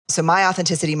So my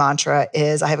authenticity mantra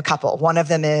is, I have a couple. One of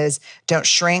them is, don't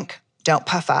shrink, don't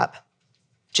puff up,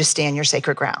 just stand your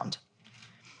sacred ground.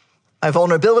 My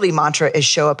vulnerability mantra is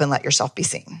show up and let yourself be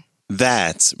seen.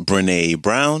 That's Brené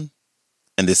Brown,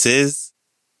 and this is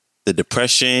the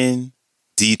Depression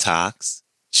Detox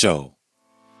Show.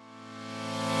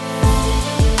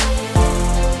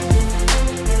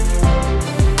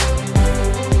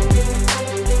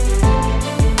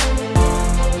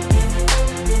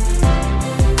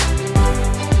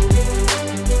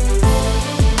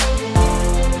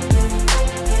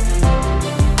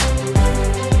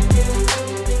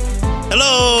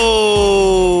 Hello,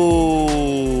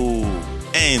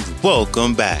 and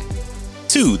welcome back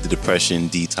to the Depression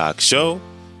Detox Show,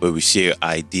 where we share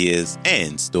ideas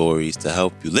and stories to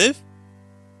help you live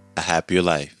a happier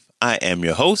life. I am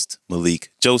your host,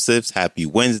 Malik Josephs. Happy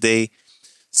Wednesday.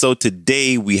 So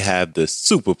today we have the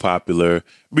super popular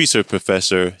research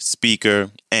professor,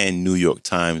 speaker, and New York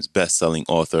Times bestselling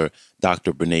author,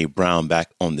 Dr. Brené Brown,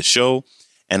 back on the show.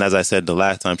 And as I said the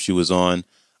last time she was on,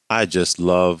 I just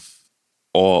love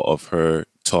all of her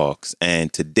talks.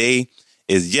 And today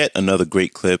is yet another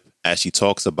great clip as she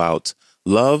talks about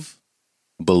love,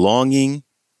 belonging,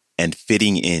 and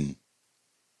fitting in.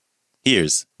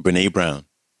 Here's Brené Brown.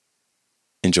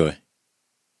 Enjoy.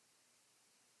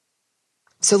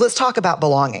 So let's talk about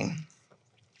belonging.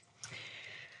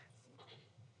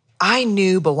 I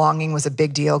knew belonging was a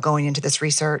big deal going into this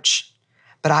research,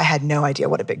 but I had no idea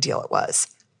what a big deal it was.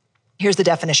 Here's the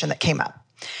definition that came up.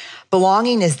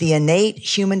 Belonging is the innate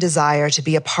human desire to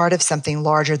be a part of something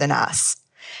larger than us.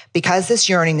 Because this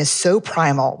yearning is so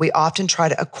primal, we often try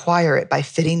to acquire it by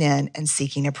fitting in and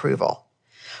seeking approval,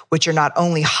 which are not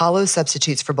only hollow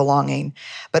substitutes for belonging,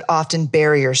 but often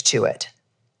barriers to it.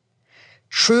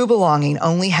 True belonging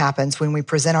only happens when we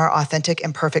present our authentic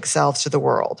and perfect selves to the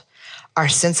world. Our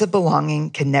sense of belonging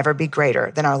can never be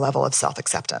greater than our level of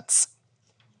self-acceptance.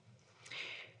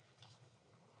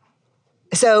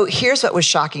 So here's what was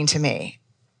shocking to me.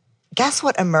 Guess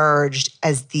what emerged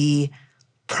as the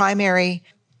primary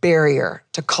barrier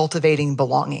to cultivating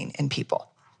belonging in people?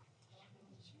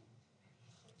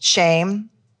 Shame,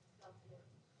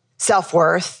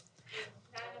 self-worth,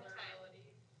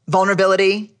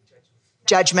 vulnerability,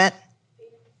 judgment,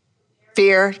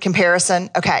 fear, comparison.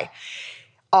 Okay.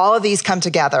 All of these come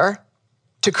together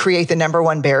to create the number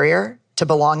one barrier to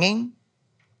belonging: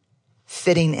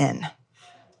 fitting in.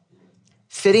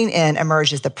 Fitting in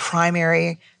emerged as the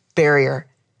primary barrier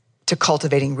to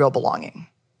cultivating real belonging.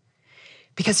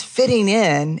 Because fitting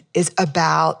in is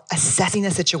about assessing a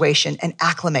situation and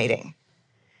acclimating.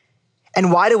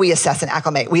 And why do we assess and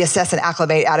acclimate? We assess and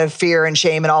acclimate out of fear and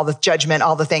shame and all the judgment,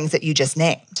 all the things that you just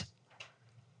named,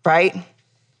 right?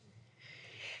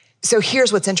 So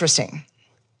here's what's interesting.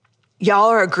 Y'all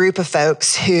are a group of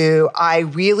folks who I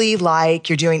really like.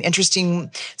 You're doing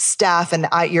interesting stuff, and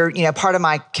you're part of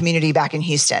my community back in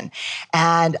Houston.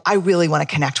 And I really want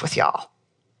to connect with y'all.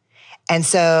 And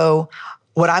so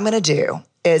what I'm going to do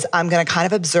is I'm going to kind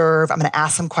of observe. I'm going to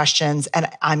ask some questions, and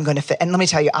I'm going to fit. And let me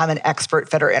tell you, I'm an expert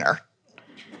fitter-inner.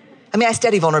 I mean, I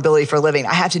study vulnerability for a living.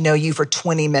 I have to know you for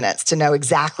 20 minutes to know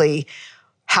exactly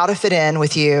how to fit in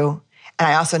with you. And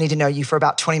I also need to know you for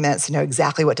about 20 minutes to know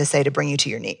exactly what to say to bring you to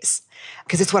your knees,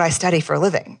 because it's what I study for a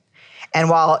living. And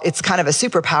while it's kind of a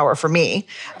superpower for me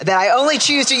that I only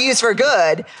choose to use for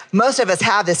good, most of us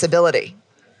have this ability,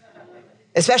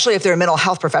 especially if there are mental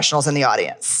health professionals in the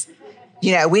audience.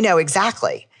 We know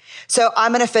exactly. So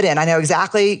I'm going to fit in. I know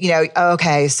exactly,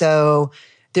 okay, so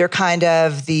they're kind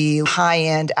of the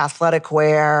high-end athletic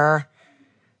wear,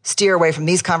 steer away from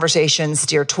these conversations,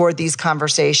 steer toward these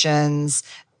conversations.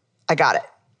 I got it.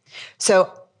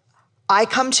 So I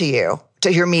come to you,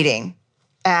 to your meeting,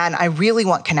 and I really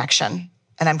want connection,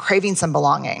 and I'm craving some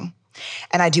belonging,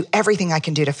 and I do everything I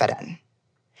can do to fit in,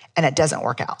 and it doesn't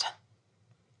work out.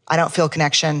 I don't feel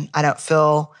connection. I don't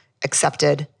feel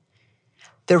accepted.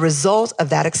 The result of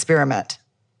that experiment,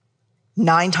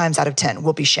 9 times out of 10,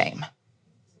 will be shame.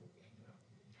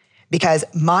 Because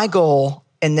my goal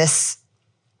in this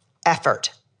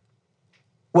effort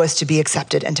was to be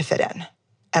accepted and to fit in,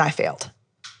 and I failed.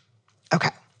 Okay.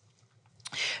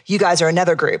 You guys are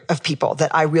another group of people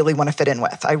that I really want to fit in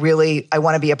with. I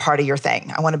want to be a part of your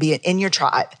thing. I want to be in your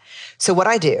tribe. So what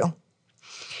I do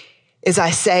is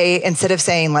I say, instead of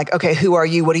saying like, okay, who are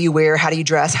you? What do you wear? How do you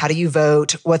dress? How do you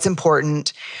vote? What's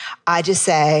important? I just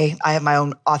say, I have my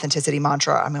own authenticity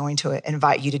mantra. I'm going to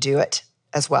invite you to do it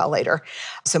as well later.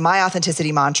 So my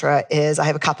authenticity mantra is, I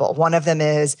have a couple. One of them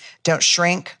is, don't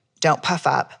shrink, don't puff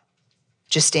up,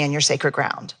 just stand your sacred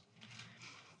ground.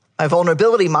 My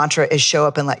vulnerability mantra is show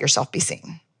up and let yourself be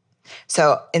seen.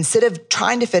 So instead of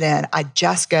trying to fit in, I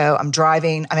just go, I'm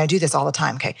driving. I do this all the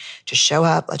time. Okay. Just show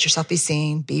up, let yourself be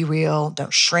seen, be real,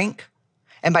 don't shrink.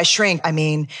 And by shrink, I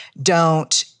mean,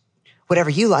 don't, whatever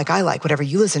you like, I like, whatever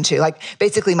you listen to, like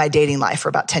basically my dating life for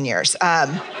about 10 years.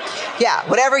 Yeah,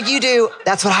 whatever you do,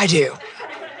 that's what I do.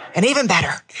 And even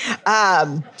better.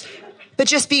 But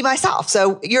just be myself.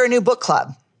 So you're a new book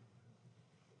club.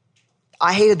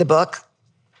 I hated the book.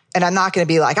 And I'm not going to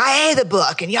be like, I hate the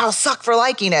book and y'all suck for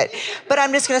liking it. But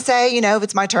I'm just going to say, if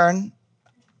it's my turn,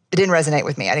 it didn't resonate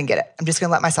with me. I didn't get it. I'm just going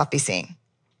to let myself be seen.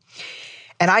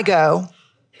 And I go,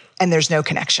 and there's no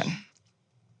connection.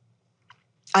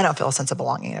 I don't feel a sense of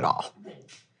belonging at all.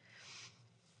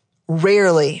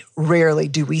 Rarely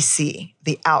do we see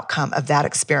the outcome of that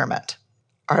experiment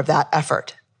or of that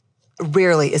effort.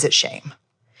 Rarely is it shame.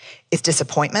 It's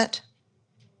disappointment,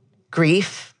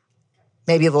 grief,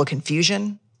 maybe a little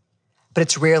confusion, but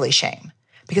it's rarely shame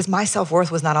because my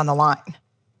self-worth was not on the line.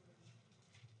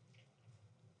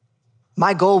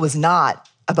 My goal was not,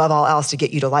 above all else, to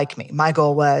get you to like me. My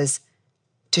goal was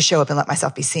to show up and let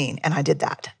myself be seen, and I did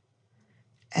that.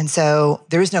 And so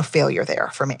there is no failure there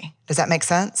for me. Does that make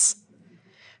sense?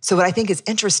 So what I think is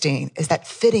interesting is that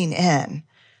fitting in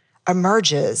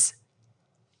emerges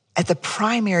as the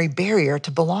primary barrier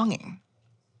to belonging.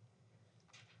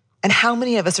 And how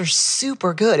many of us are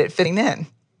super good at fitting in?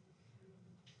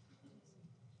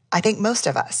 I think most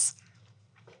of us.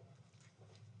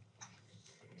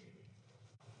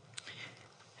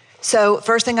 So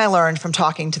first thing I learned from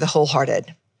talking to the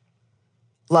wholehearted,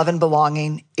 love and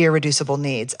belonging, irreducible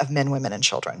needs of men, women, and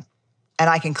children. And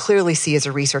I can clearly see as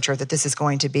a researcher that this is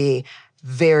going to be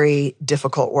very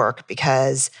difficult work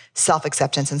because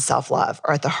self-acceptance and self-love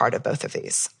are at the heart of both of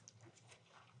these.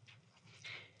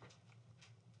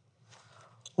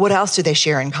 What else do they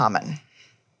share in common?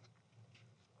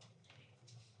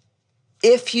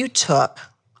 If you took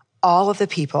all of the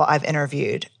people I've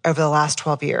interviewed over the last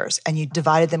 12 years and you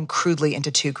divided them crudely into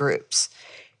two groups,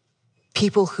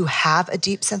 people who have a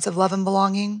deep sense of love and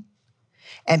belonging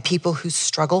and people who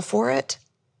struggle for it,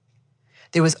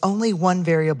 there was only one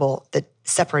variable that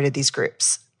separated these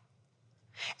groups.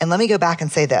 And let me go back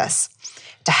and say this.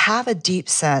 To have a deep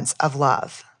sense of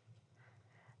love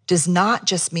does not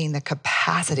just mean the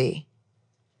capacity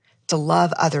to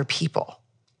love other people.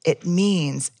 It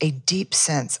means a deep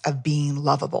sense of being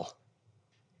lovable,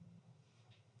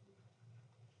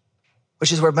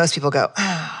 which is where most people go,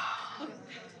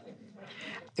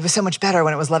 it was so much better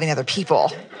when it was loving other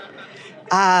people.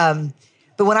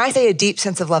 But when I say a deep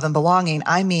sense of love and belonging,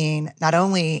 I mean, not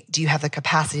only do you have the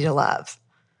capacity to love,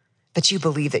 but you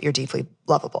believe that you're deeply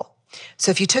lovable. So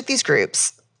if you took these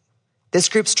groups, this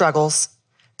group struggles,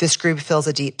 this group feels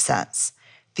a deep sense.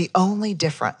 The only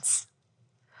difference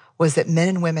was that men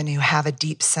and women who have a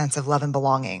deep sense of love and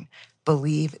belonging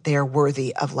believe they are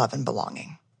worthy of love and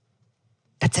belonging.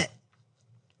 That's it.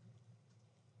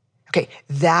 Okay,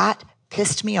 that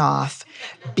pissed me off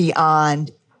beyond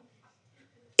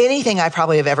anything I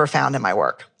probably have ever found in my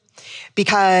work.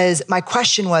 Because my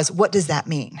question was, what does that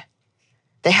mean?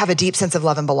 They have a deep sense of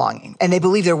love and belonging, and they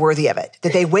believe they're worthy of it.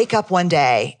 That they wake up one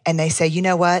day and they say, you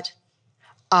know what?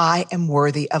 I am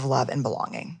worthy of love and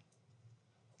belonging.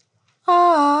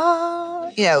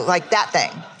 Like that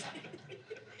thing.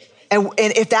 And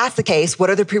if that's the case, what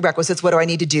are the prerequisites? What do I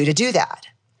need to do that?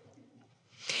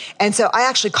 And so I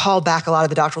actually called back a lot of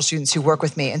the doctoral students who work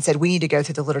with me and said, we need to go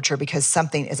through the literature because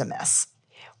something is amiss.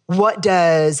 What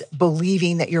does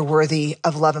believing that you're worthy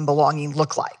of love and belonging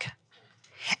look like?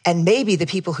 And maybe the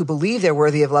people who believe they're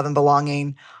worthy of love and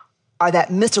belonging are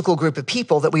that mystical group of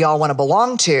people that we all want to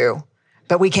belong to,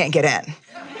 but we can't get in.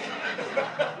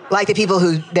 Like the people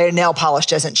who their nail polish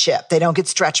doesn't chip. They don't get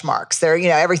stretch marks. They're,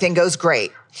 everything goes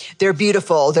great. They're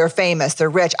beautiful. They're famous. They're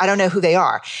rich. I don't know who they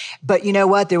are. But you know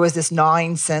what? There was this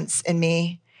gnawing sense in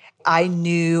me. I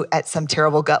knew at some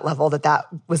terrible gut level that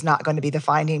was not going to be the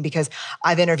finding because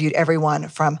I've interviewed everyone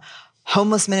from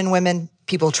homeless men and women,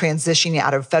 people transitioning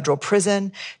out of federal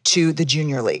prison to the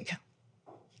junior league.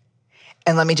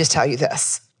 And let me just tell you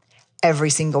this. Every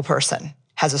single person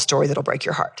has a story that'll break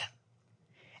your heart.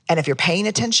 And if you're paying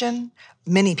attention,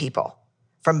 many people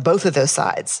from both of those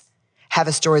sides have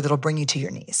a story that'll bring you to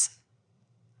your knees.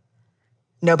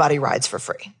 Nobody rides for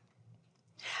free.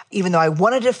 Even though I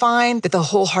wanted to find that the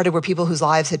wholehearted were people whose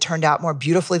lives had turned out more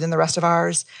beautifully than the rest of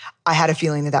ours, I had a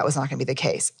feeling that was not going to be the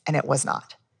case, and it was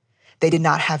not. They did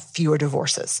not have fewer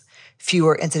divorces,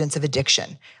 fewer incidents of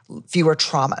addiction, fewer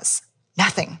traumas,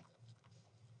 nothing.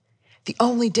 The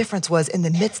only difference was in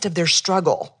the midst of their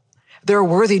struggle, their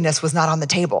worthiness was not on the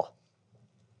table.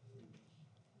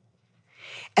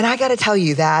 And I got to tell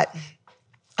you that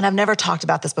and I've never talked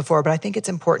about this before, but I think it's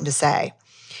important to say.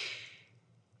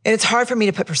 And it's hard for me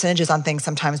to put percentages on things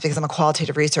sometimes because I'm a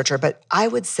qualitative researcher, but I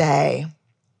would say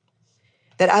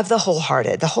that of the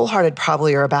wholehearted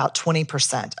probably are about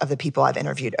 20% of the people I've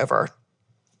interviewed over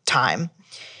time.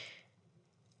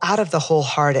 Out of the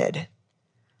wholehearted,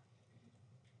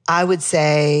 I would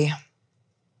say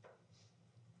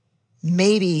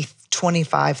maybe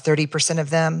 25, 30% of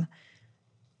them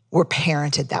were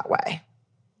parented that way.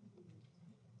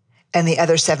 And the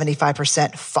other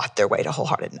 75% fought their way to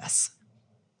wholeheartedness.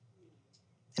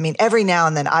 I mean, every now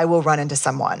and then I will run into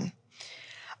someone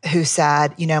who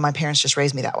said, my parents just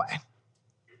raised me that way.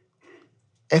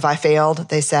 If I failed,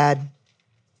 they said,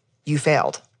 you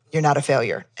failed. You're not a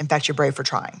failure. In fact, you're brave for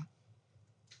trying.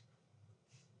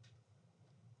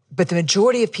 But the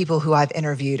majority of people who I've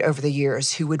interviewed over the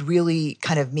years who would really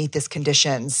kind of meet these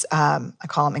conditions, I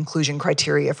call them inclusion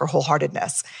criteria for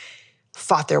wholeheartedness,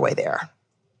 fought their way there.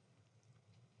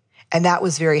 And that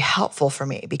was very helpful for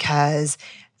me because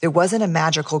there wasn't a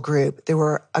magical group. There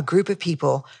were a group of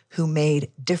people who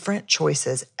made different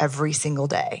choices every single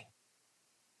day.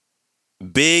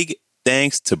 Big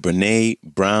thanks to Brené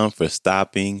Brown for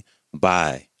stopping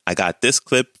by. I got this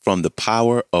clip from The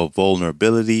Power of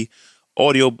Vulnerability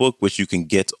audiobook, which you can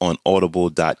get on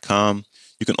audible.com.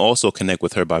 You can also connect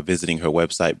with her by visiting her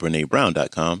website,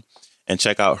 brenebrown.com, and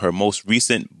check out her most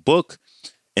recent book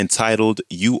entitled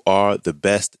You Are the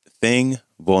Best Thing: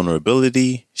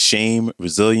 Vulnerability, Shame,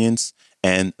 Resilience,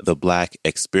 and the Black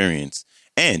Experience.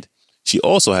 And she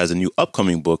also has a new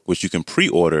upcoming book, which you can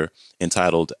pre-order,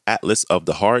 entitled Atlas of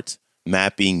the Heart: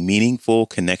 Mapping Meaningful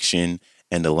Connection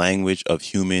and the Language of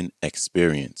Human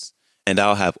Experience. And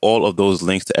I'll have all of those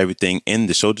links to everything in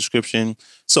the show description,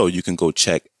 so you can go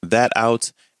check that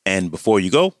out. And before you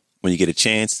go, when you get a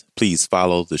chance, please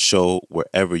follow the show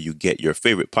wherever you get your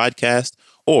favorite podcast,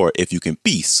 or if you can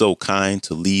be so kind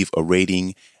to leave a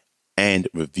rating and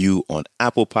review on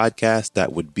Apple Podcasts,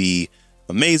 that would be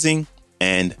amazing.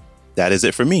 And that is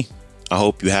it for me. I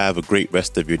hope you have a great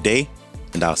rest of your day,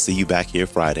 and I'll see you back here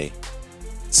Friday.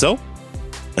 So,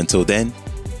 until then,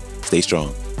 stay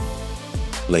strong.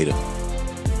 Later.